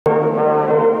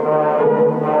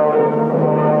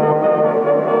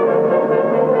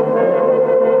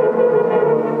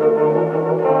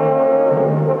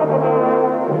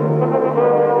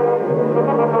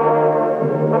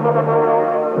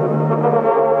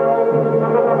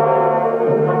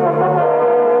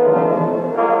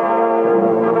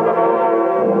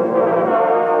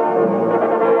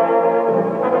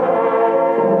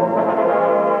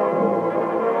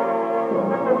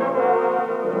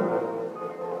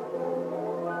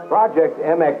Project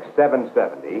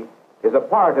MX-770 is a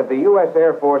part of the U.S.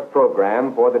 Air Force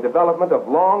program for the development of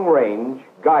long-range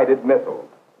guided missiles.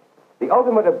 The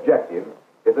ultimate objective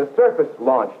is a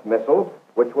surface-launched missile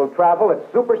which will travel at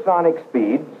supersonic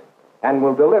speeds and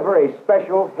will deliver a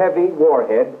special heavy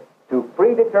warhead to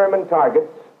predetermined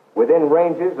targets within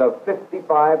ranges of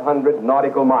 5,500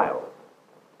 nautical miles.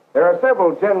 There are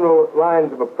several general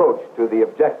lines of approach to the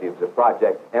objectives of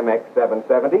Project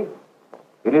MX-770.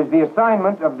 It is the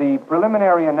assignment of the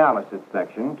preliminary analysis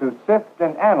section to sift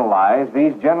and analyze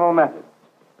these general methods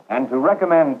and to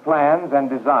recommend plans and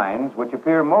designs which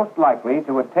appear most likely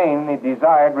to attain the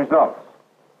desired results.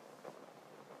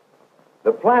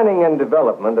 The planning and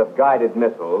development of guided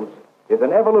missiles is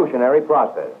an evolutionary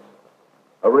process.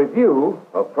 A review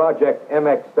of Project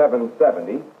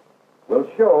MX-770 will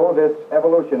show this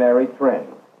evolutionary trend.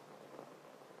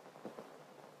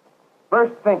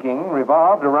 First thinking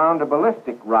revolved around a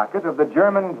ballistic rocket of the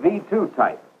German V-2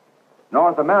 type.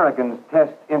 North America's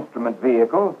test instrument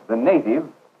vehicle, the Native,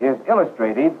 is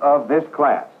illustrative of this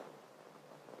class.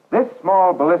 This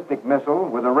small ballistic missile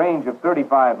with a range of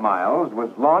 35 miles was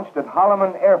launched at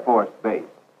Holloman Air Force Base.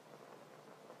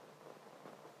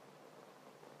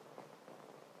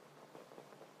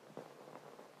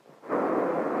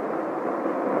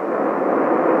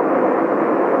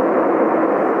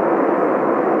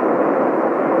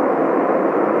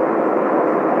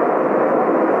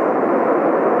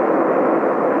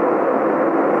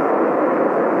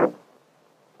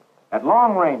 At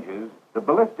long ranges, the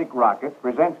ballistic rocket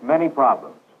presents many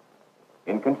problems.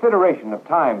 In consideration of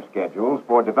time schedules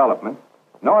for development,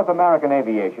 North American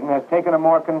aviation has taken a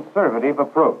more conservative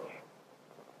approach.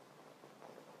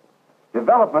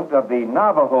 Development of the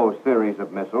Navaho series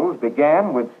of missiles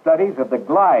began with studies of the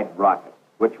glide rocket,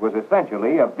 which was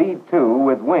essentially a V-2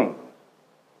 with wings.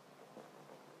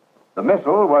 The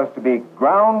missile was to be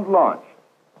ground-launched,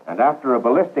 and after a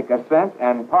ballistic ascent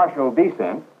and partial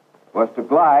descent, was to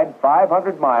glide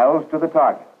 500 miles to the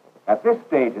target. At this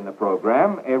stage in the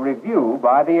program, a review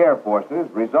by the Air Forces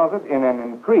resulted in an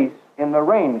increase in the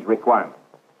range requirement.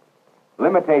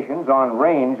 Limitations on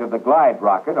range of the glide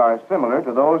rocket are similar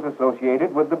to those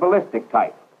associated with the ballistic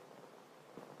type.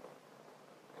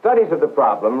 Studies of the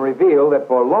problem reveal that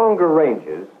for longer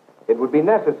ranges, it would be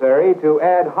necessary to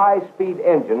add high-speed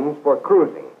engines for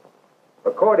cruising.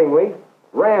 Accordingly,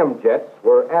 ramjets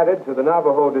were added to the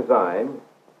Navajo design,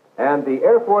 and the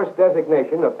Air Force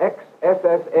designation of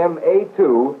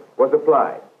XSSM-A2 was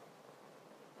applied.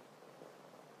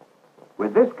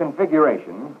 With this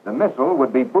configuration, the missile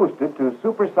would be boosted to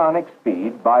supersonic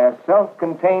speed by a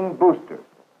self-contained booster.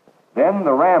 Then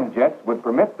the ramjets would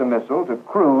permit the missile to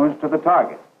cruise to the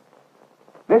target.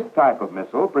 This type of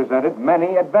missile presented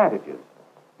many advantages.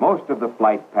 Most of the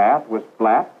flight path was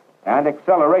flat, and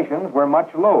accelerations were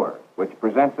much lower, which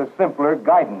presents a simpler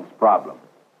guidance problem.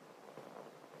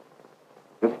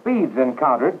 The speeds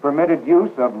encountered permitted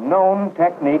use of known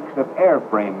techniques of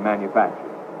airframe manufacture.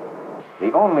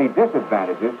 The only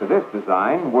disadvantages to this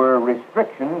design were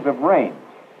restrictions of range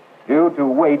due to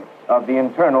weight of the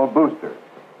internal booster.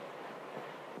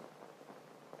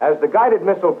 As the guided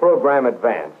missile program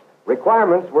advanced,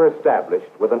 requirements were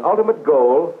established with an ultimate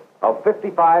goal of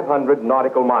 5,500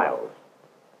 nautical miles.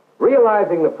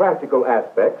 Realizing the practical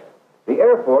aspects, the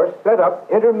Air Force set up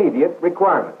intermediate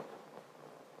requirements.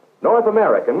 North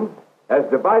American has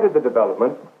divided the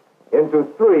development into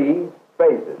 3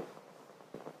 phases.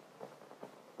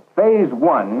 Phase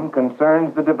 1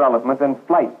 concerns the development and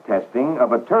flight testing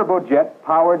of a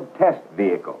turbojet-powered test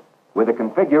vehicle with a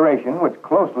configuration which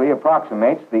closely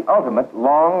approximates the ultimate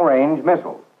long-range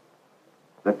missile.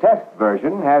 The test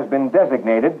version has been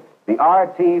designated the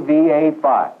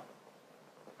RTVA-5.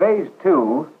 Phase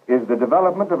 2 is the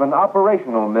development of an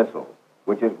operational missile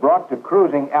which is brought to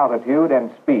cruising altitude and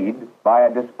speed by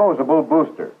a disposable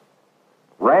booster.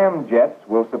 Ramjets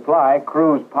will supply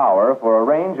cruise power for a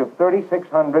range of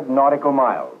 3,600 nautical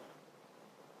miles.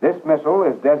 This missile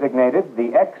is designated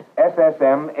the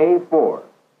XSSM-A4,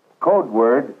 code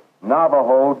word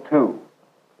Navajo 2.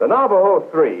 The Navajo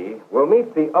 3 will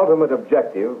meet the ultimate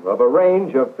objective of a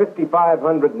range of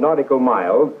 5,500 nautical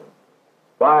miles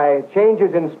by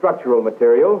changes in structural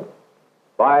material,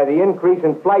 by the increase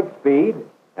in flight speed,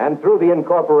 and through the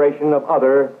incorporation of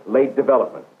other late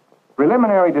developments.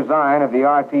 Preliminary design of the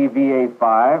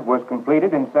RTVA-5 was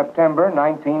completed in September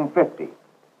 1950.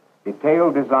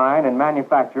 Detailed design and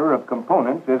manufacture of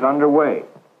components is underway.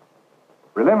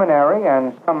 Preliminary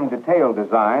and some detailed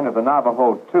design of the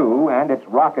Navajo 2 and its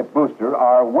rocket booster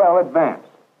are well advanced.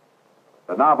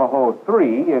 The Navajo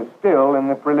 3 is still in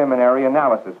the preliminary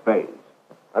analysis phase.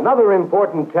 Another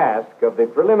important task of the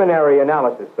preliminary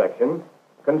analysis section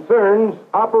concerns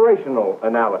operational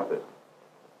analysis.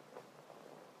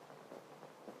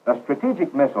 A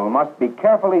strategic missile must be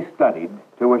carefully studied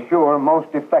to assure most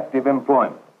effective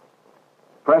employment.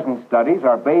 Present studies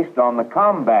are based on the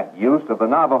combat use of the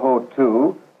Navaho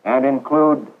 2 and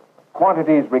include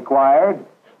quantities required,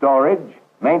 storage,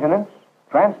 maintenance,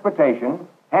 transportation,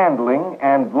 handling,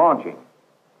 and launching.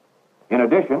 In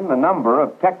addition, the number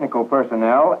of technical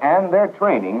personnel and their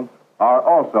training are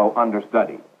also under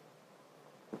study.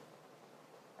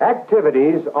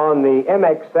 Activities on the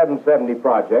MX-770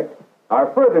 project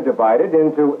are further divided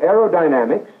into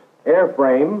aerodynamics,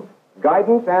 airframe,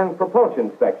 guidance, and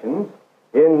propulsion sections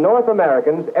in North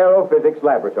American's aerophysics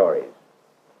laboratories.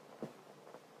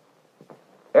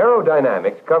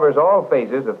 Aerodynamics covers all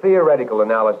phases of theoretical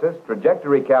analysis,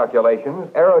 trajectory calculations,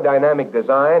 aerodynamic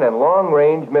design, and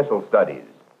long-range missile studies.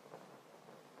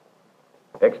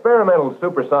 Experimental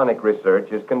supersonic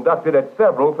research is conducted at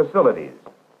several facilities.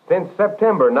 Since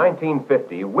September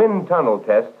 1950, wind tunnel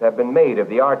tests have been made of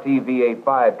the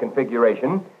RTVA-5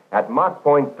 configuration at Mach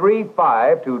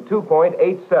 0.35 to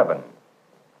 2.87.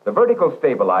 The vertical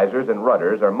stabilizers and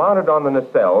rudders are mounted on the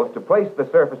nacelles to place the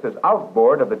surfaces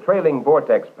outboard of the trailing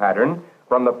vortex pattern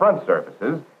from the front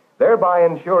surfaces, thereby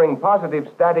ensuring positive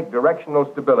static directional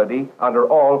stability under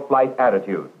all flight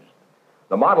attitudes.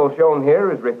 The model shown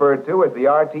here is referred to as the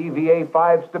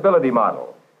RTVA-5 stability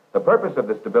model. The purpose of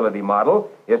the stability model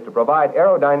is to provide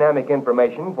aerodynamic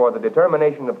information for the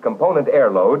determination of component air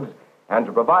loads and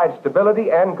to provide stability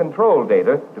and control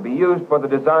data to be used for the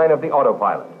design of the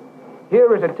autopilot.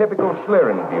 Here is a typical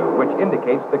Schlieren view, which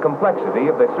indicates the complexity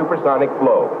of the supersonic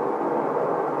flow.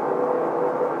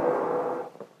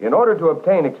 In order to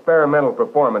obtain experimental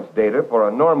performance data for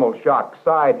a normal shock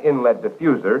side inlet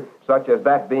diffuser, such as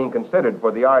that being considered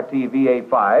for the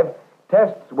RTVA-5,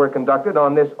 tests were conducted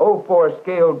on this 04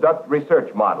 scale duct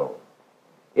research model.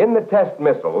 In the test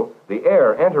missile, the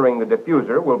air entering the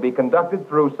diffuser will be conducted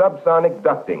through subsonic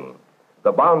ducting.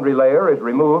 The boundary layer is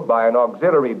removed by an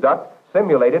auxiliary duct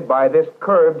simulated by this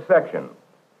curved section.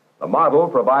 The model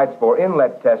provides for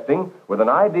inlet testing with an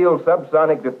ideal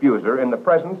subsonic diffuser in the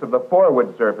presence of the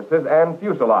forward surfaces and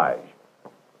fuselage.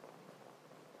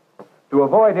 To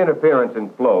avoid interference in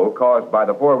flow caused by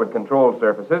the forward control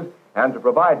surfaces and to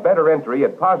provide better entry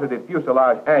at positive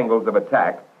fuselage angles of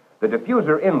attack, the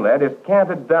diffuser inlet is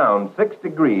canted down 6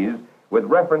 degrees with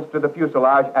reference to the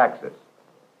fuselage axis.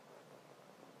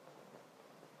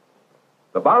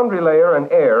 The boundary layer and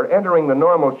air entering the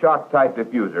normal shock-type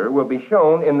diffuser will be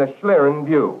shown in the Schlieren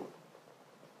view.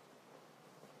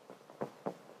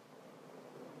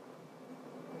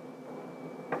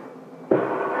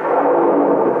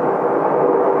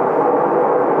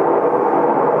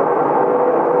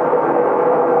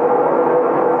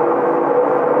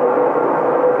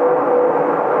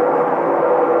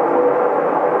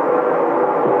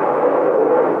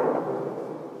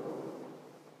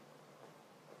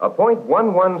 A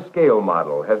 0.11 scale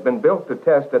model has been built to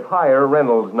test at higher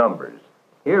Reynolds numbers.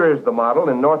 Here is the model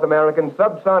in North American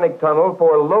subsonic tunnel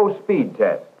for low-speed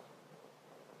tests.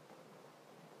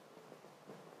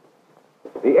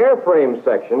 The airframe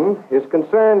section is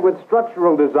concerned with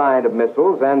structural design of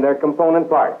missiles and their component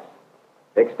parts.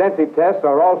 Extensive tests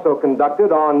are also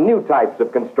conducted on new types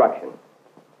of construction.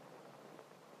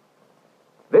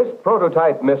 This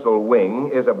prototype missile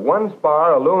wing is of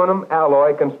one-spar aluminum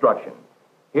alloy construction.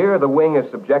 Here, the wing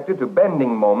is subjected to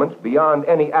bending moments beyond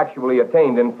any actually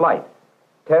attained in flight.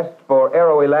 Tests for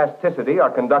aeroelasticity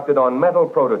are conducted on metal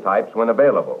prototypes when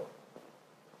available.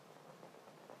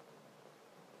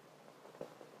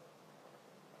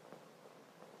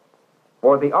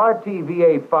 For the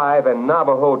RTVA-5 and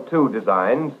Navajo 2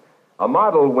 designs, a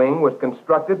model wing was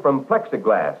constructed from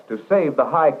plexiglass to save the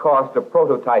high cost of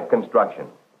prototype construction.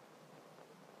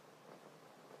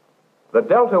 The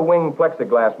Delta Wing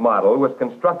plexiglass model was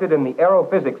constructed in the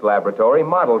Aerophysics Laboratory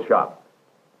model shop.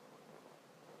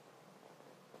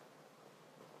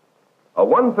 A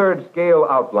 1/3 scale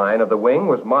outline of the wing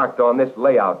was marked on this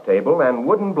layout table, and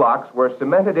wooden blocks were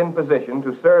cemented in position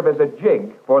to serve as a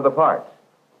jig for the parts.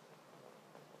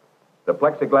 The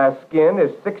plexiglass skin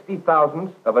is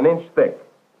 60/1000 of an inch thick.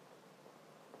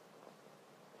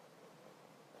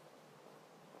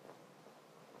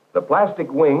 The plastic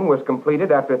wing was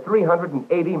completed after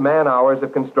 380 man-hours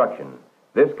of construction.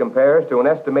 This compares to an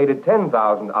estimated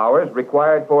 10,000 hours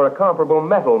required for a comparable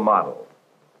metal model.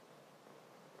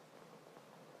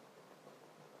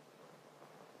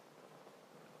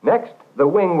 Next, the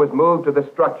wing was moved to the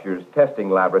structures testing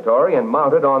laboratory and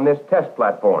mounted on this test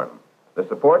platform. The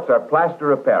supports are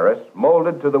plaster of Paris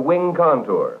molded to the wing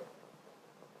contour.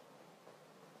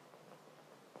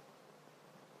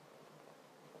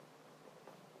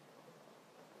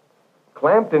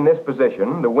 Clamped in this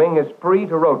position, the wing is free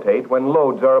to rotate when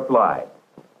loads are applied.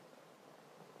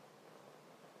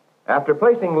 After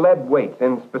placing lead weights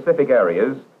in specific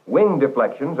areas, wing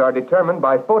deflections are determined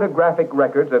by photographic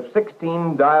records of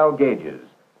 16 dial gauges.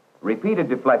 Repeated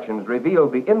deflections reveal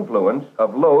the influence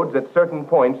of loads at certain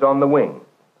points on the wing.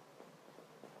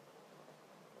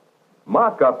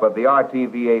 Mock-up of the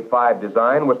RTVA-5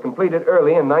 design was completed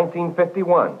early in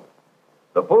 1951.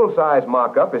 The full-size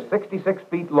mock-up is 66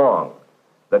 feet long.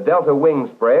 The delta wing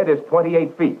spread is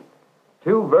 28 feet.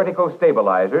 2 vertical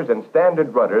stabilizers and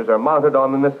standard rudders are mounted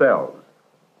on the nacelles.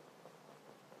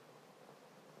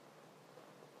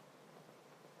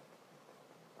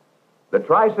 The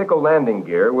tricycle landing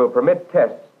gear will permit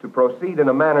tests to proceed in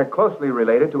a manner closely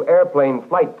related to airplane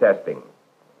flight testing.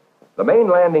 The main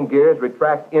landing gears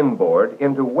retract inboard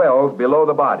into wells below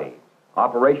the body.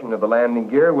 Operation of the landing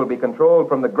gear will be controlled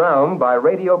from the ground by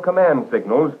radio command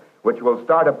signals, which will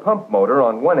start a pump motor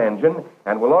on one engine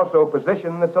and will also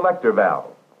position the selector valve.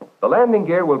 The landing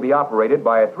gear will be operated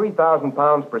by a 3,000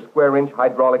 pounds per square inch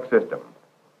hydraulic system.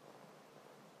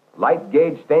 Light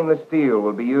gauge stainless steel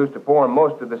will be used to form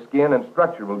most of the skin and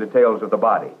structural details of the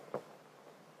body.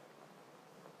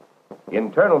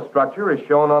 Internal structure is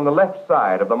shown on the left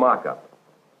side of the mock-up.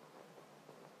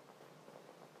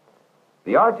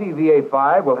 The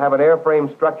RTVA-5 will have an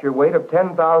airframe structure weight of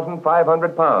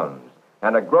 10,500 pounds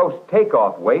and a gross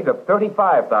takeoff weight of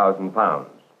 35,000 pounds.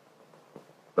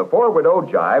 The forward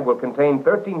ogive will contain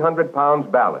 1,300 pounds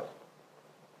ballast.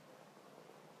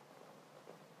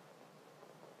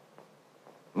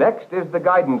 Next is the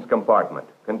guidance compartment,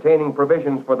 containing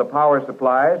provisions for the power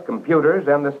supplies, computers,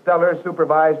 and the Stellar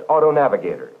Supervised Auto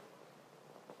Navigator.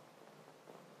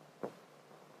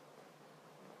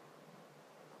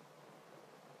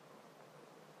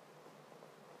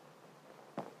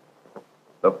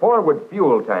 The forward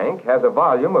fuel tank has a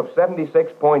volume of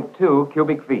 76.2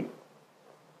 cubic feet.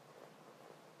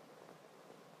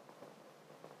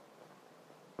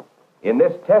 In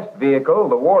this test vehicle,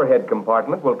 the warhead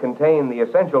compartment will contain the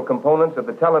essential components of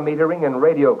the telemetering and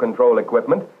radio control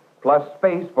equipment, plus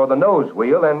space for the nose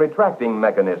wheel and retracting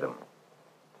mechanism.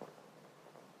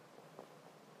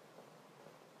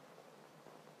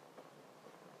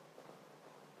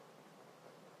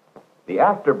 The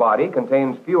afterbody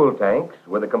contains fuel tanks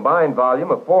with a combined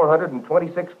volume of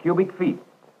 426 cubic feet.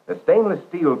 The stainless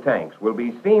steel tanks will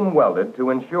be seam welded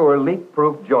to ensure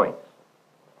leak-proof joints.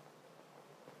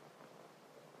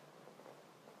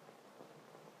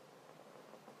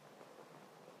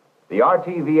 The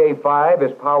RTVA-5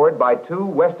 is powered by 2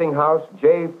 Westinghouse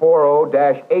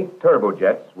J40-8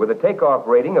 turbojets with a takeoff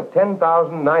rating of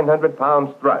 10,900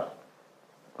 pounds thrust.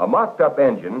 A mocked-up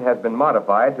engine has been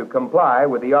modified to comply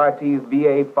with the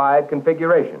RTVA-5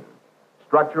 configuration.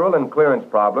 Structural and clearance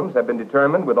problems have been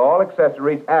determined with all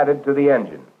accessories added to the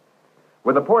engine.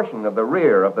 With a portion of the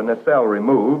rear of the nacelle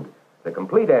removed, the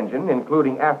complete engine,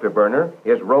 including afterburner,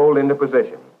 is rolled into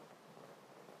position.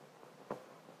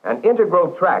 An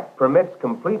integral track permits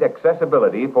complete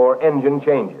accessibility for engine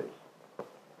changes.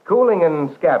 Cooling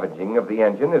and scavenging of the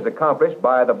engine is accomplished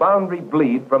by the boundary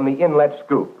bleed from the inlet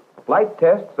scoop. Flight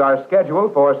tests are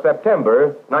scheduled for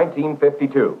September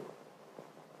 1952.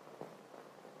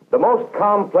 The most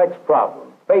complex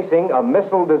problem facing a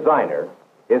missile designer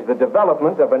is the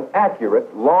development of an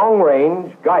accurate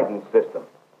long-range guidance system.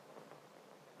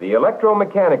 The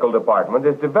electromechanical department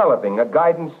is developing a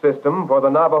guidance system for the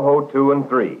Navajo 2 and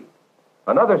 3.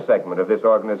 Another segment of this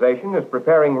organization is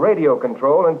preparing radio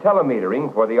control and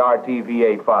telemetering for the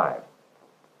RTVA-5.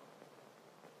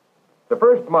 The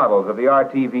first models of the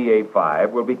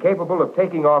RTVA-5 will be capable of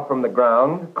taking off from the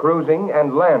ground, cruising,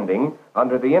 and landing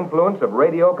under the influence of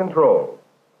radio control.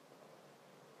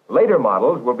 Later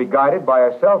models will be guided by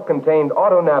a self-contained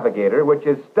auto navigator which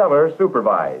is Stellar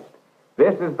supervised.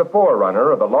 This is the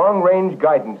forerunner of the long-range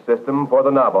guidance system for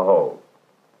the Navajo.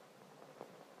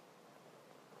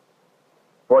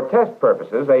 For test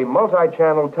purposes, a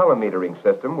multi-channel telemetering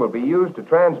system will be used to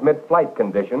transmit flight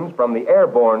conditions from the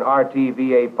airborne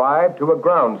RTVA-5 to a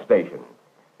ground station.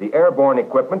 The airborne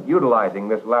equipment utilizing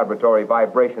this laboratory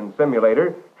vibration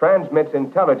simulator transmits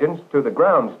intelligence to the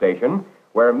ground station,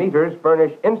 where meters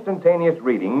furnish instantaneous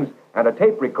readings and a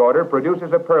tape recorder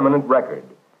produces a permanent record.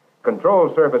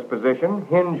 Control surface position,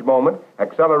 hinge moment,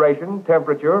 acceleration,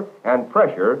 temperature, and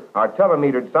pressure are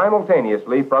telemetered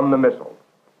simultaneously from the missile.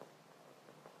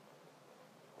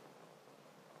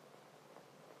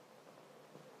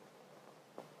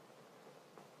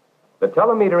 The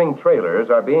telemetering trailers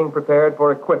are being prepared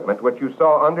for equipment which you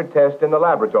saw under test in the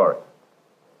laboratory.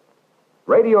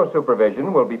 Radio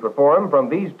supervision will be performed from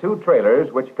these two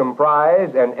trailers, which comprise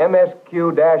an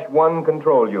MSQ-1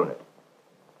 control unit.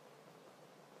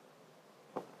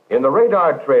 In the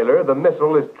radar trailer, the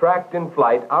missile is tracked in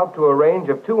flight out to a range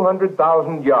of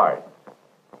 200,000 yards.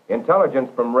 Intelligence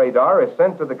from radar is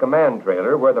sent to the command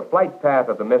trailer, where the flight path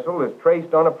of the missile is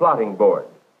traced on a plotting board.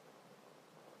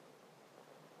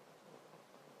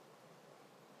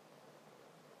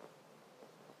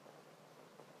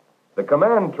 The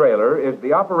command trailer is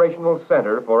the operational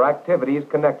center for activities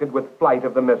connected with flight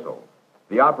of the missile.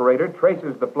 The operator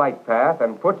traces the flight path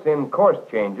and puts in course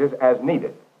changes as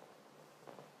needed.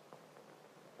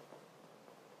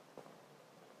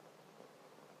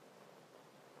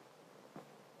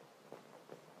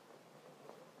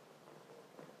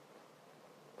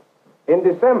 In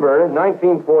December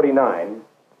 1949,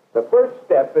 the first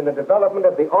step in the development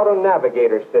of the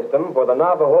auto-navigator system for the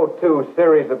Navajo 2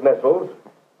 series of missiles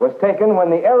was taken when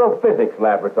the Aerophysics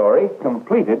Laboratory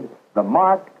completed the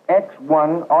Mark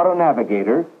X-1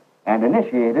 auto-navigator and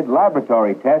initiated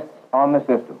laboratory tests on the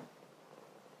system.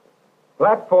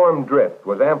 Platform drift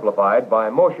was amplified by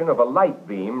motion of a light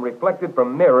beam reflected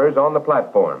from mirrors on the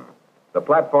platform. The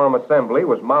platform assembly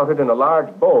was mounted in a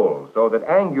large bowl so that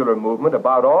angular movement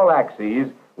about all axes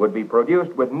would be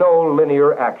produced with no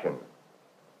linear action.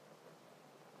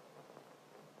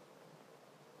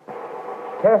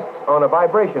 Tests on a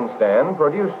vibration stand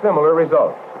produced similar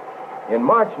results. In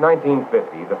March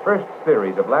 1950, the first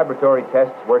series of laboratory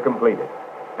tests were completed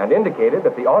and indicated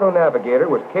that the auto-navigator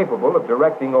was capable of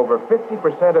directing over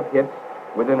 50% of hits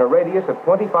within a radius of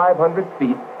 2,500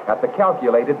 feet at the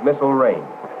calculated missile range.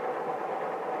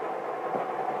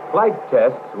 Flight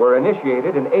tests were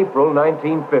initiated in April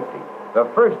 1950, the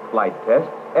first flight tests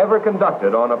ever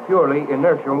conducted on a purely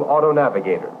inertial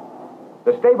auto-navigator.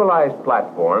 The stabilized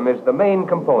platform is the main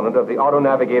component of the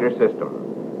auto-navigator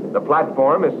system. The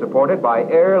platform is supported by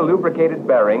air-lubricated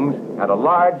bearings and a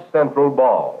large central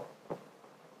ball.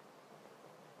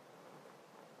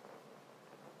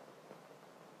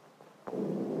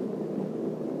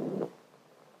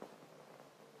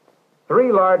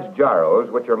 Three large gyros,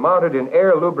 which are mounted in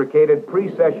air-lubricated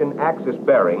precession axis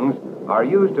bearings, are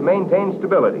used to maintain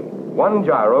stability, one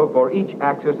gyro for each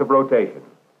axis of rotation.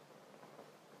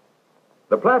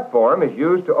 The platform is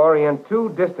used to orient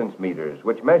two distance meters,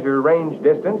 which measure range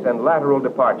distance and lateral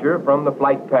departure from the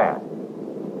flight path.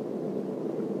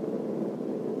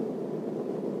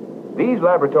 These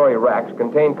laboratory racks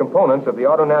contain components of the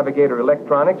auto-navigator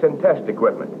electronics and test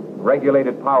equipment.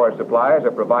 Regulated power supplies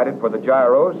are provided for the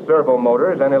gyros, servo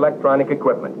motors, and electronic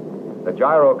equipment. The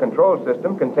gyro control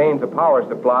system contains a power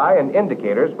supply and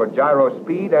indicators for gyro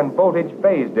speed and voltage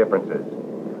phase differences.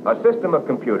 A system of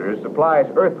computers supplies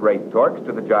earth rate torques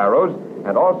to the gyros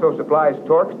and also supplies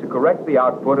torques to correct the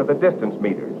output of the distance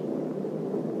meters.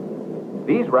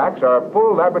 These racks are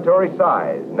full laboratory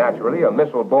size. Naturally, a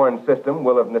missile-borne system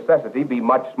will of necessity be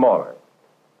much smaller.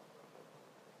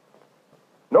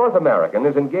 North American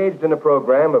is engaged in a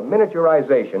program of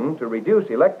miniaturization to reduce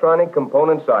electronic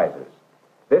component sizes.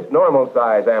 This normal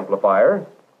size amplifier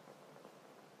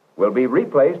will be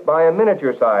replaced by a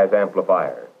miniature size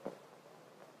amplifier.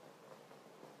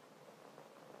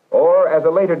 Or, as a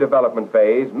later development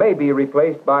phase, may be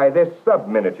replaced by this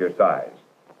sub-miniature size.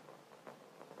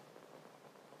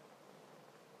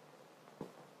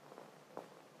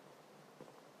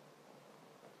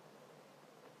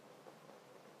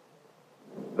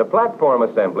 The platform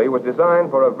assembly was designed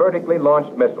for a vertically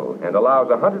launched missile and allows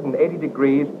 180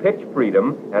 degrees pitch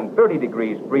freedom and 30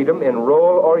 degrees freedom in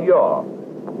roll or yaw.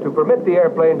 To permit the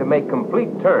airplane to make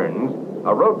complete turns,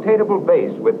 a rotatable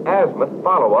base with azimuth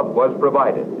follow-up was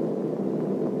provided.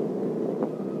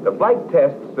 The flight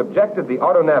tests subjected the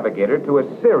auto-navigator to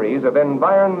a series of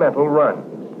environmental runs.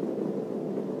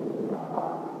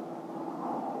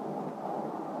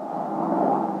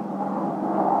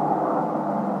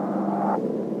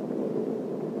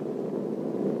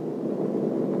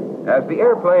 As the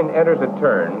airplane enters a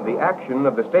turn, the action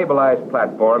of the stabilized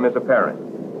platform is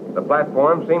apparent. The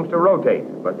platform seems to rotate,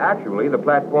 but actually the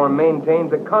platform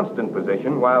maintains a constant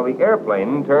position while the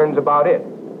airplane turns about it.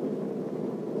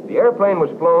 The airplane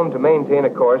was flown to maintain a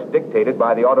course dictated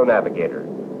by the auto-navigator.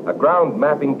 A ground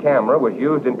mapping camera was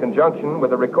used in conjunction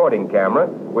with a recording camera,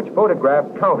 which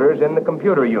photographed counters in the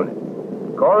computer unit.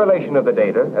 Correlation of the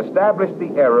data established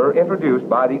the error introduced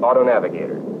by the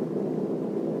auto-navigator.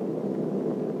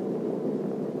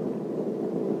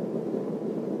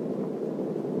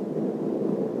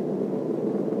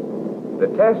 The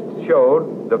tests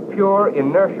showed the pure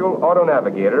inertial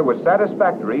auto-navigator was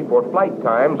satisfactory for flight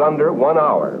times under 1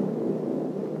 hour.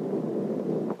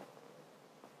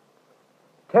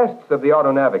 Tests of the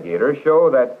auto navigator show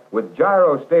that with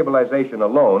gyro stabilization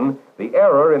alone, the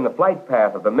error in the flight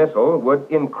path of the missile would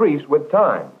increase with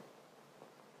time.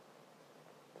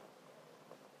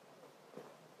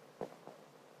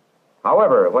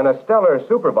 However, when a stellar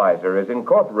supervisor is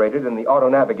incorporated in the auto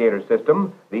navigator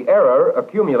system, the error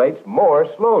accumulates more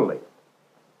slowly.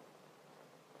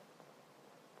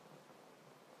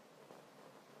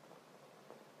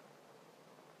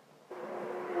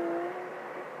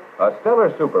 A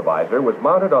stellar supervisor was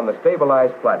mounted on the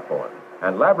stabilized platform,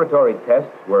 and laboratory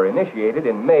tests were initiated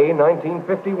in May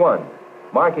 1951,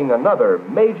 marking another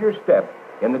major step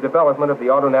in the development of the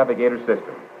auto navigator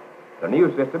system. The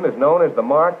new system is known as the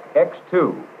Mark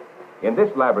X2. In this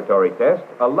laboratory test,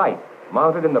 a light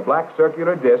mounted in the black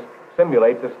circular disc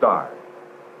simulates a star.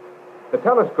 The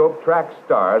telescope tracks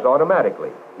stars automatically,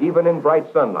 even in bright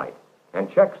sunlight, and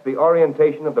checks the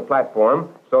orientation of the platform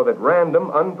so that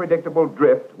random, unpredictable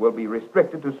drift will be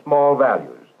restricted to small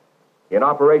values. In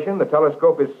operation, the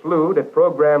telescope is slewed at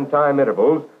programmed time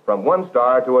intervals from one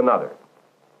star to another.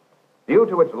 Due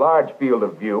to its large field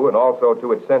of view and also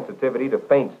to its sensitivity to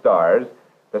faint stars,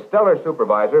 the stellar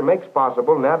supervisor makes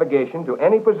possible navigation to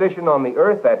any position on the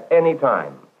Earth at any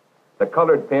time. The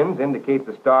colored pins indicate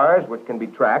the stars which can be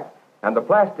tracked, and the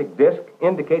plastic disc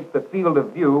indicates the field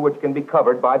of view which can be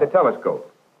covered by the telescope.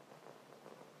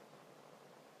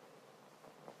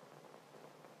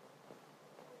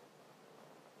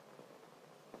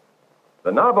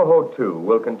 The Navajo 2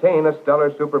 will contain a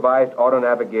stellar supervised auto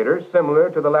navigator similar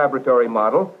to the laboratory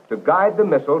model to guide the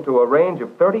missile to a range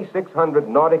of 3,600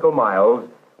 nautical miles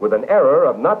with an error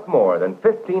of not more than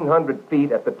 1,500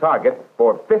 feet at the target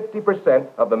for 50%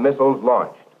 of the missiles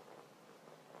launched.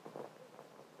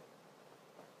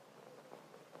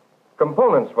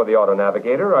 Components for the auto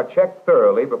navigator are checked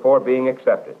thoroughly before being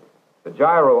accepted. The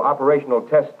gyro operational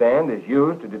test stand is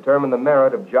used to determine the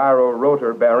merit of gyro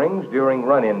rotor bearings during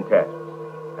run-in tests.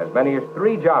 As many as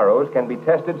 3 gyros can be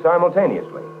tested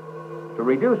simultaneously. To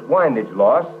reduce windage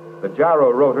loss, the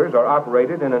gyro rotors are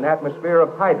operated in an atmosphere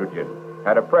of hydrogen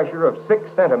at a pressure of 6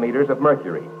 centimeters of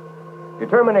mercury.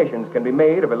 Determinations can be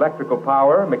made of electrical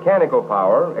power, mechanical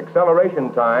power,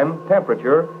 acceleration time,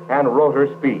 temperature, and rotor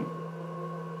speed.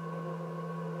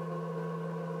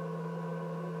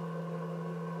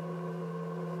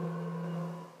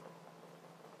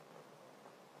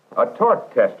 A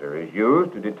torque tester is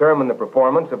used to determine the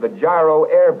performance of the gyro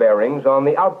air bearings on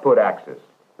the output axis.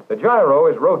 The gyro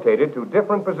is rotated to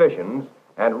different positions,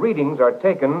 and readings are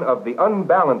taken of the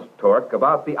unbalanced torque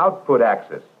about the output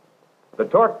axis. The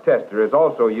torque tester is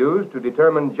also used to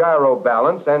determine gyro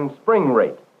balance and spring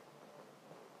rate.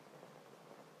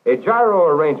 A gyro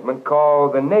arrangement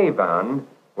called the Navaho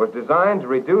was designed to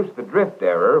reduce the drift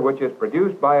error which is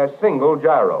produced by a single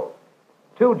gyro.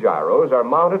 2 gyros are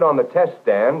mounted on the test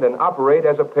stand and operate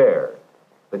as a pair.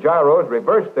 The gyros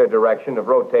reverse their direction of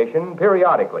rotation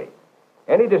periodically.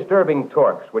 Any disturbing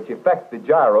torques which affect the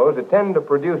gyros tend to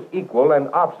produce equal and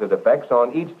opposite effects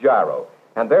on each gyro,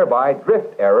 and thereby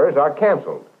drift errors are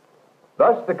canceled.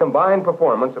 Thus, the combined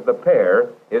performance of the pair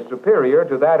is superior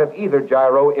to that of either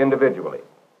gyro individually.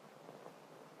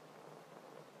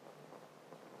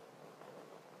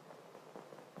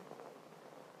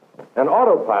 An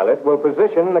autopilot will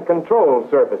position the control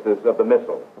surfaces of the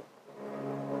missile.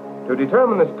 To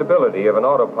determine the stability of an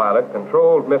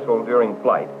autopilot-controlled missile during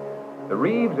flight, the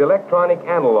Reeves electronic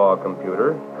analog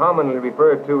computer, commonly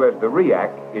referred to as the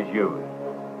REAC, is used.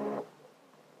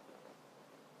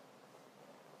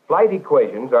 Flight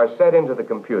equations are set into the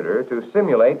computer to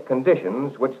simulate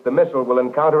conditions which the missile will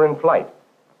encounter in flight.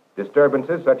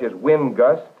 Disturbances such as wind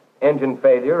gust, engine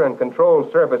failure, and control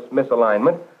surface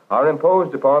misalignment are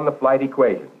imposed upon the flight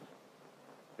equations.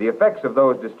 The effects of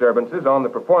those disturbances on the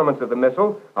performance of the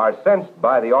missile are sensed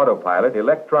by the autopilot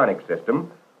electronic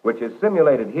system, which is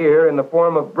simulated here in the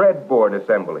form of breadboard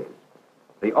assemblies.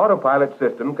 The autopilot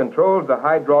system controls the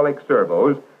hydraulic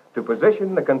servos to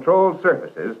position the control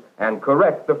surfaces and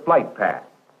correct the flight path.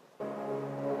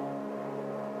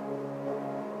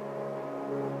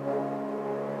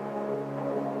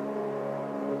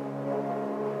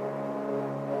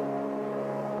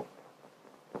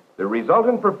 The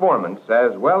resultant performance,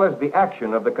 as well as the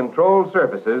action of the control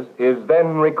surfaces, is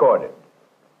then recorded.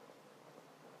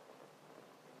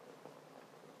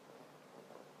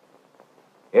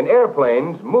 In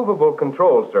airplanes, movable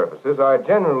control surfaces are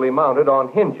generally mounted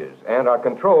on hinges and are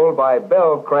controlled by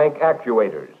bell crank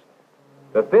actuators.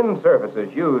 The thin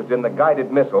surfaces used in the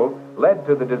guided missile led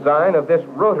to the design of this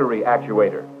rotary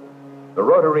actuator. The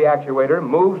rotary actuator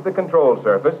moves the control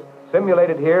surface,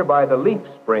 simulated here by the leaf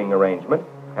spring arrangement,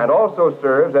 and also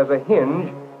serves as a hinge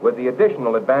with the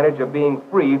additional advantage of being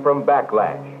free from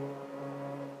backlash.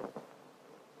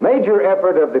 Major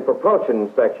effort of the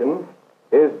propulsion section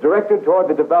is directed toward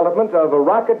the development of a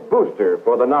rocket booster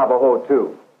for the Navajo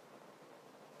 2.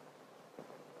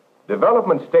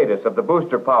 Development status of the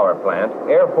booster power plant,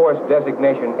 Air Force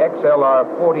designation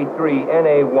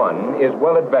XLR-43NA1, is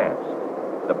well advanced.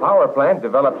 The power plant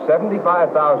developed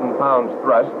 75,000 pounds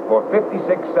thrust for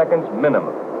 56 seconds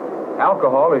minimum.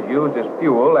 Alcohol is used as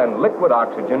fuel and liquid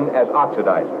oxygen as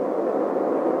oxidizer.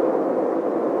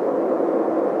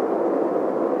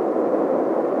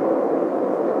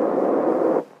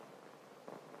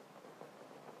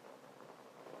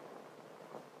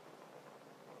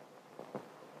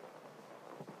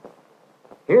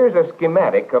 Here's a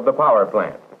schematic of the power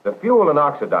plant. The fuel and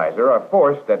oxidizer are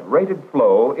forced at rated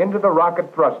flow into the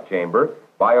rocket thrust chamber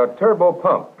by a turbo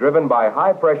pump driven by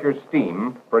high-pressure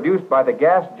steam produced by the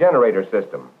gas generator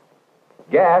system.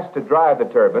 Gas to drive the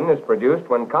turbine is produced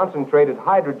when concentrated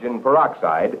hydrogen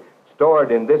peroxide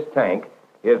stored in this tank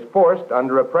is forced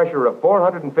under a pressure of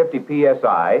 450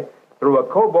 psi through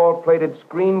a cobalt-plated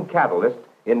screen catalyst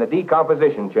in the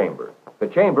decomposition chamber. The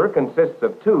chamber consists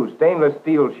of two stainless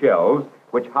steel shells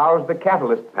which house the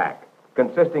catalyst pack,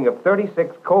 consisting of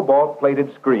 36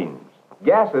 cobalt-plated screens.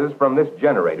 Gases from this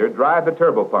generator drive the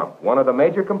turbopump, one of the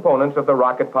major components of the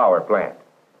rocket power plant.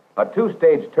 A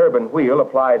two-stage turbine wheel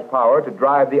applies power to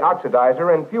drive the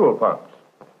oxidizer and fuel pumps.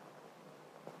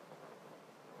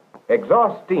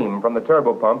 Exhaust steam from the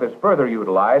turbopump is further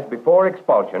utilized before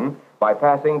expulsion by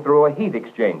passing through a heat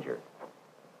exchanger.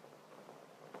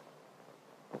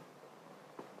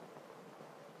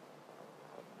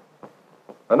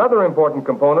 Another important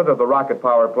component of the rocket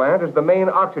power plant is the main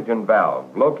oxygen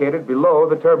valve, located below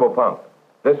the turbopump.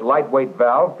 This lightweight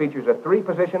valve features a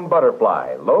three-position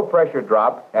butterfly, low pressure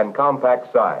drop, and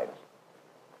compact size.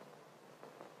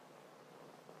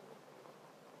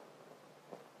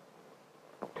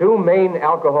 Two main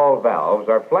alcohol valves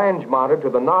are flange-mounted to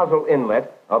the nozzle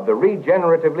inlet of the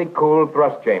regeneratively cooled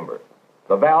thrust chamber.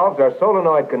 The valves are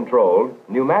solenoid-controlled,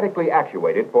 pneumatically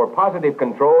actuated for positive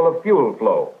control of fuel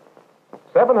flow.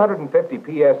 750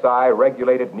 psi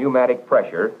regulated pneumatic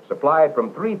pressure supplied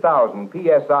from 3,000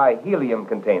 psi helium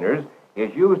containers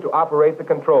is used to operate the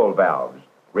control valves.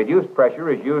 Reduced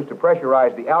pressure is used to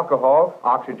pressurize the alcohol,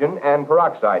 oxygen, and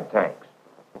peroxide tanks.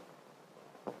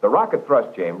 The rocket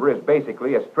thrust chamber is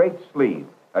basically a straight sleeve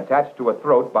attached to a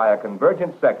throat by a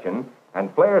convergent section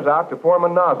and flares out to form a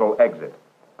nozzle exit.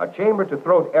 A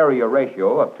chamber-to-throat area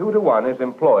ratio of 2:1 is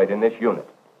employed in this unit.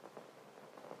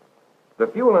 The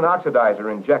fuel and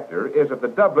oxidizer injector is of the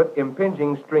doublet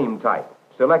impinging stream type,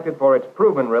 selected for its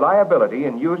proven reliability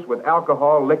in use with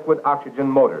alcohol liquid oxygen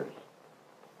motors.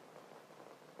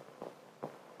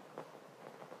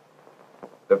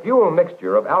 The fuel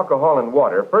mixture of alcohol and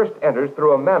water first enters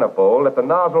through a manifold at the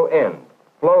nozzle end,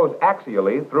 flows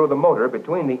axially through the motor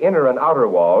between the inner and outer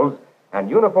walls, and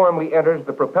uniformly enters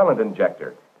the propellant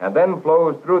injector, and then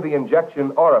flows through the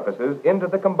injection orifices into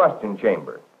the combustion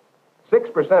chamber.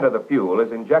 6% of the fuel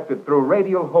is injected through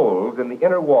radial holes in the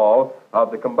inner wall of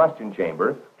the combustion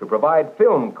chamber to provide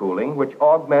film cooling, which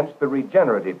augments the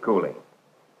regenerative cooling.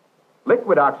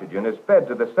 Liquid oxygen is fed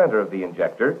to the center of the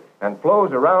injector and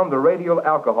flows around the radial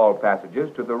alcohol passages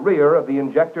to the rear of the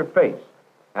injector face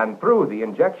and through the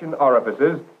injection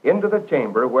orifices into the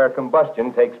chamber where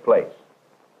combustion takes place.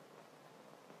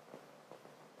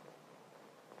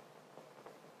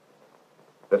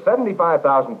 The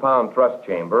 75,000-pound thrust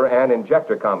chamber and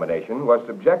injector combination was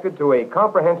subjected to a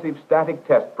comprehensive static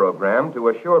test program to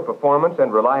assure performance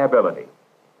and reliability.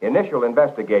 Initial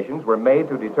investigations were made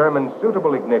to determine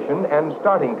suitable ignition and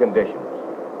starting conditions.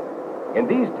 In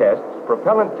these tests,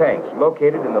 propellant tanks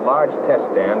located in the large test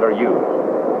stand are used.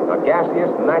 A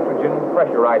gaseous nitrogen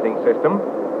pressurizing system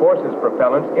forces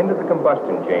propellants into the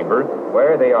combustion chamber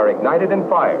where they are ignited and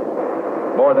fired.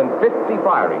 More than 50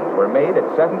 firings were made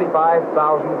at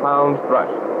 75,000 pounds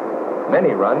thrust.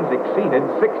 Many runs exceeded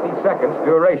 60 seconds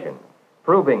duration,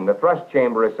 proving the thrust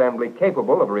chamber assembly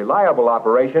capable of reliable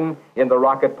operation in the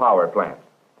rocket power plant.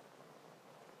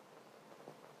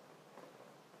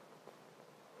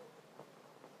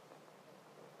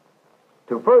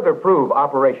 To further prove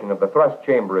operation of the thrust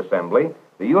chamber assembly,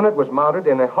 the unit was mounted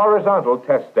in a horizontal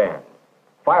test stand.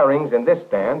 Firings in this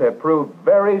stand have proved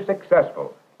very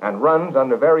successful, and runs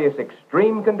under various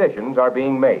extreme conditions are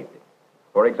being made.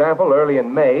 For example, early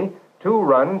in May, 2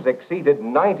 runs exceeded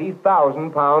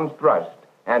 90,000 pounds thrust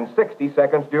and 60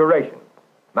 seconds duration.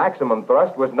 Maximum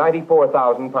thrust was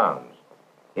 94,000 pounds.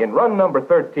 In run number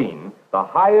 13, the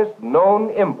highest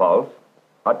known impulse,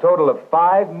 a total of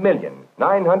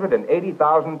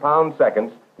 5,980,000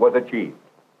 pound-seconds, was achieved.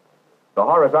 The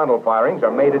horizontal firings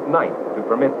are made at night to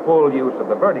permit full use of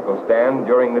the vertical stand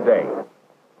during the day.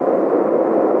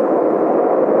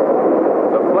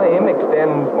 The flame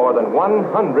extends more than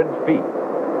 100 feet.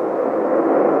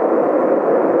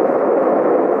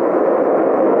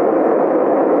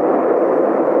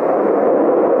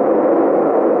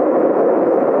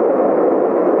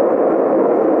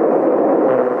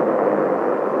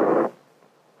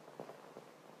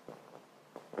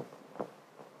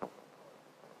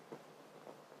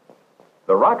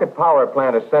 The rocket power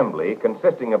plant assembly,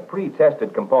 consisting of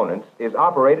pre-tested components, is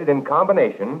operated in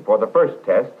combination for the first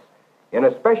tests in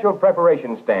a special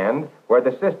preparation stand where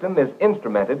the system is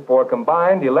instrumented for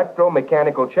combined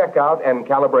electromechanical checkout and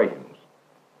calibrations.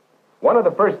 One of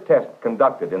the first tests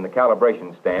conducted in the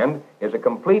calibration stand is a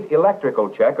complete electrical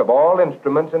check of all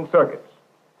instruments and circuits.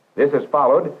 This is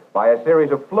followed by a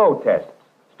series of flow tests,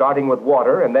 starting with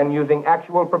water and then using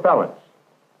actual propellants.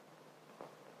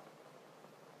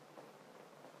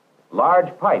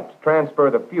 Large pipes transfer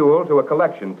the fuel to a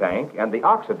collection tank and the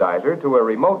oxidizer to a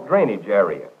remote drainage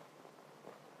area.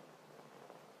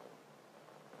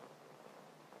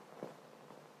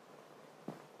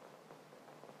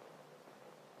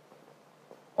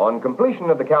 On completion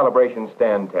of the calibration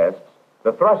stand tests,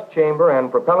 the thrust chamber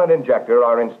and propellant injector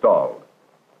are installed.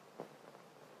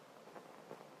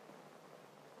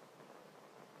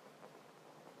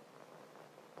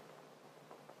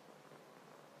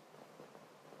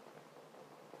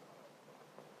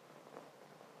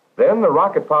 Then the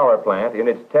rocket power plant in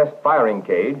its test firing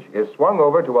cage is swung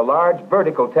over to a large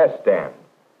vertical test stand.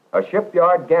 A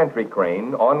shipyard gantry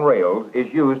crane on rails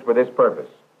is used for this purpose.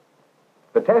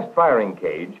 The test firing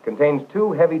cage contains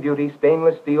two heavy-duty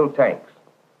stainless steel tanks,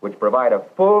 which provide a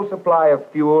full supply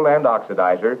of fuel and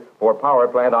oxidizer for power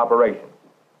plant operation.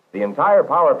 The entire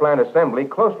power plant assembly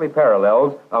closely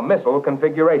parallels a missile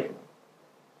configuration.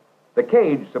 The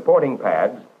cage supporting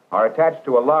pads are attached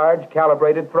to a large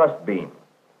calibrated thrust beam.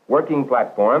 Working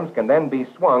platforms can then be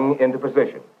swung into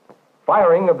position.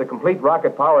 Firing of the complete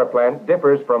rocket power plant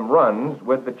differs from runs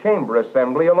with the chamber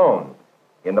assembly alone.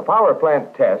 In the power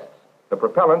plant tests, the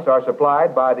propellants are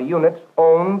supplied by the unit's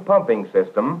own pumping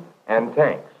system and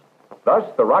tanks. Thus,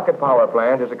 the rocket power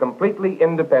plant is a completely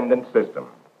independent system.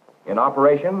 In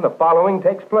operation, the following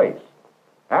takes place.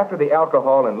 After the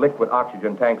alcohol and liquid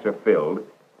oxygen tanks are filled,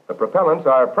 the propellants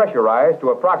are pressurized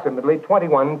to approximately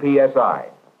 21 psi.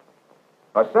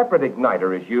 A separate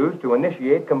igniter is used to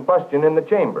initiate combustion in the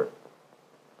chamber.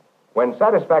 When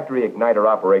satisfactory igniter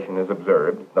operation is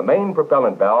observed, the main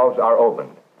propellant valves are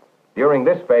opened. During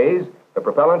this phase, the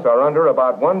propellants are under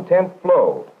about 1/10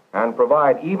 flow and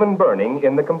provide even burning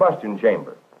in the combustion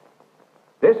chamber.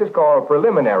 This is called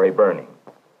preliminary burning.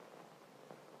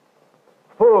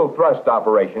 Full thrust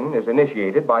operation is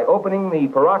initiated by opening the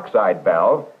peroxide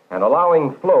valve and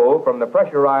allowing flow from the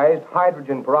pressurized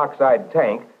hydrogen peroxide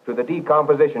tank to the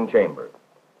decomposition chamber.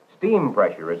 Steam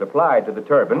pressure is applied to the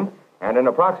turbine, and in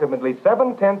approximately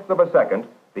 7/10 of a second,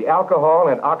 the alcohol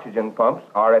and oxygen pumps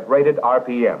are at rated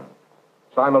RPM.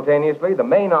 Simultaneously, the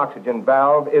main oxygen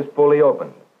valve is fully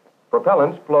opened.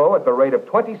 Propellants flow at the rate of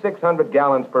 2,600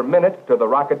 gallons per minute to the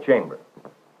rocket chamber.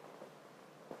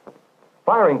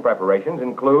 Firing preparations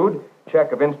include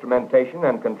check of instrumentation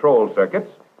and control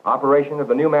circuits, operation of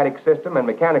the pneumatic system and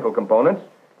mechanical components,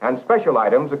 and special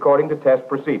items according to test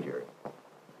procedure.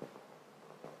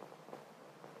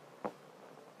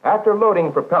 After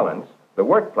loading propellants, the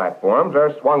work platforms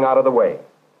are swung out of the way.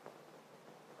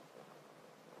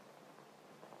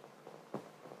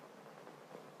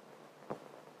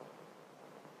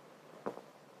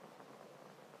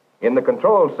 In the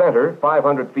control center,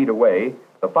 500 feet away,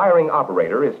 the firing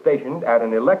operator is stationed at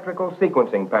an electrical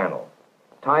sequencing panel.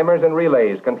 Timers and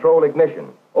relays control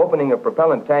ignition, opening of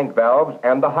propellant tank valves,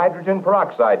 and the hydrogen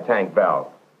peroxide tank valve.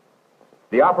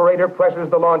 The operator presses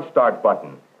the launch start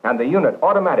button, and the unit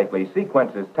automatically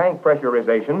sequences tank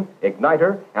pressurization,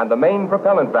 igniter, and the main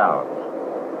propellant valves.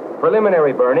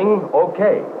 Preliminary burning,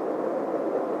 okay.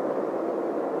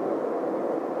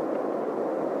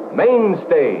 Main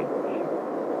stage.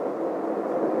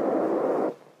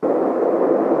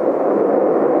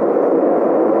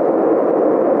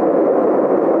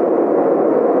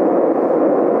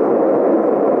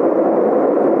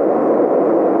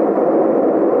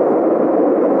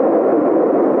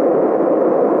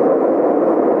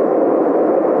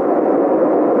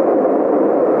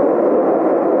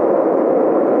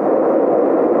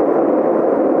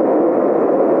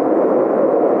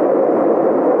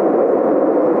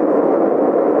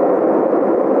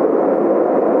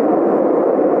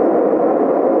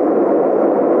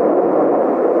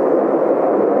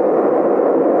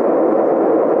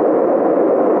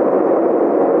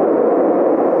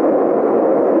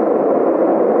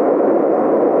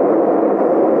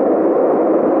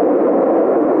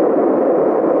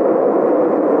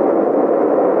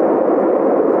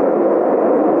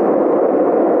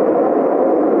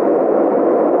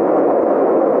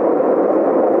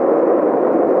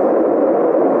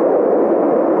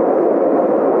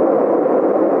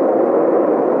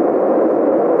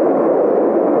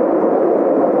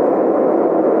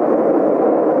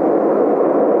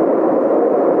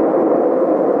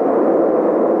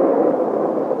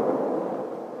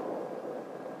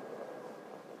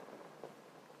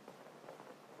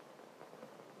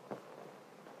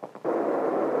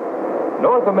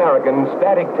 North American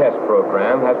static test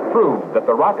program has proved that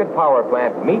the rocket power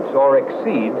plant meets or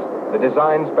exceeds the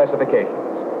design specifications.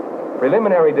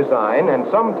 Preliminary design and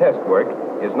some test work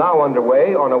is now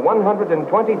underway on a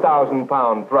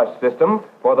 120,000-pound thrust system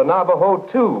for the Navajo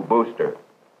 2 booster.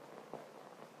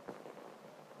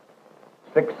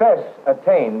 Success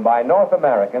attained by North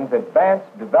American's advanced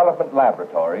development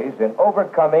laboratories in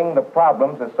overcoming the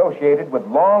problems associated with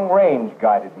long-range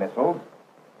guided missiles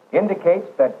indicates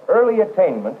that early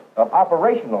attainment of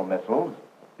operational missiles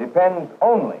depends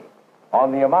only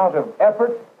on the amount of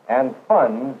effort and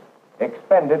funds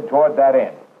expended toward that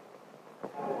end.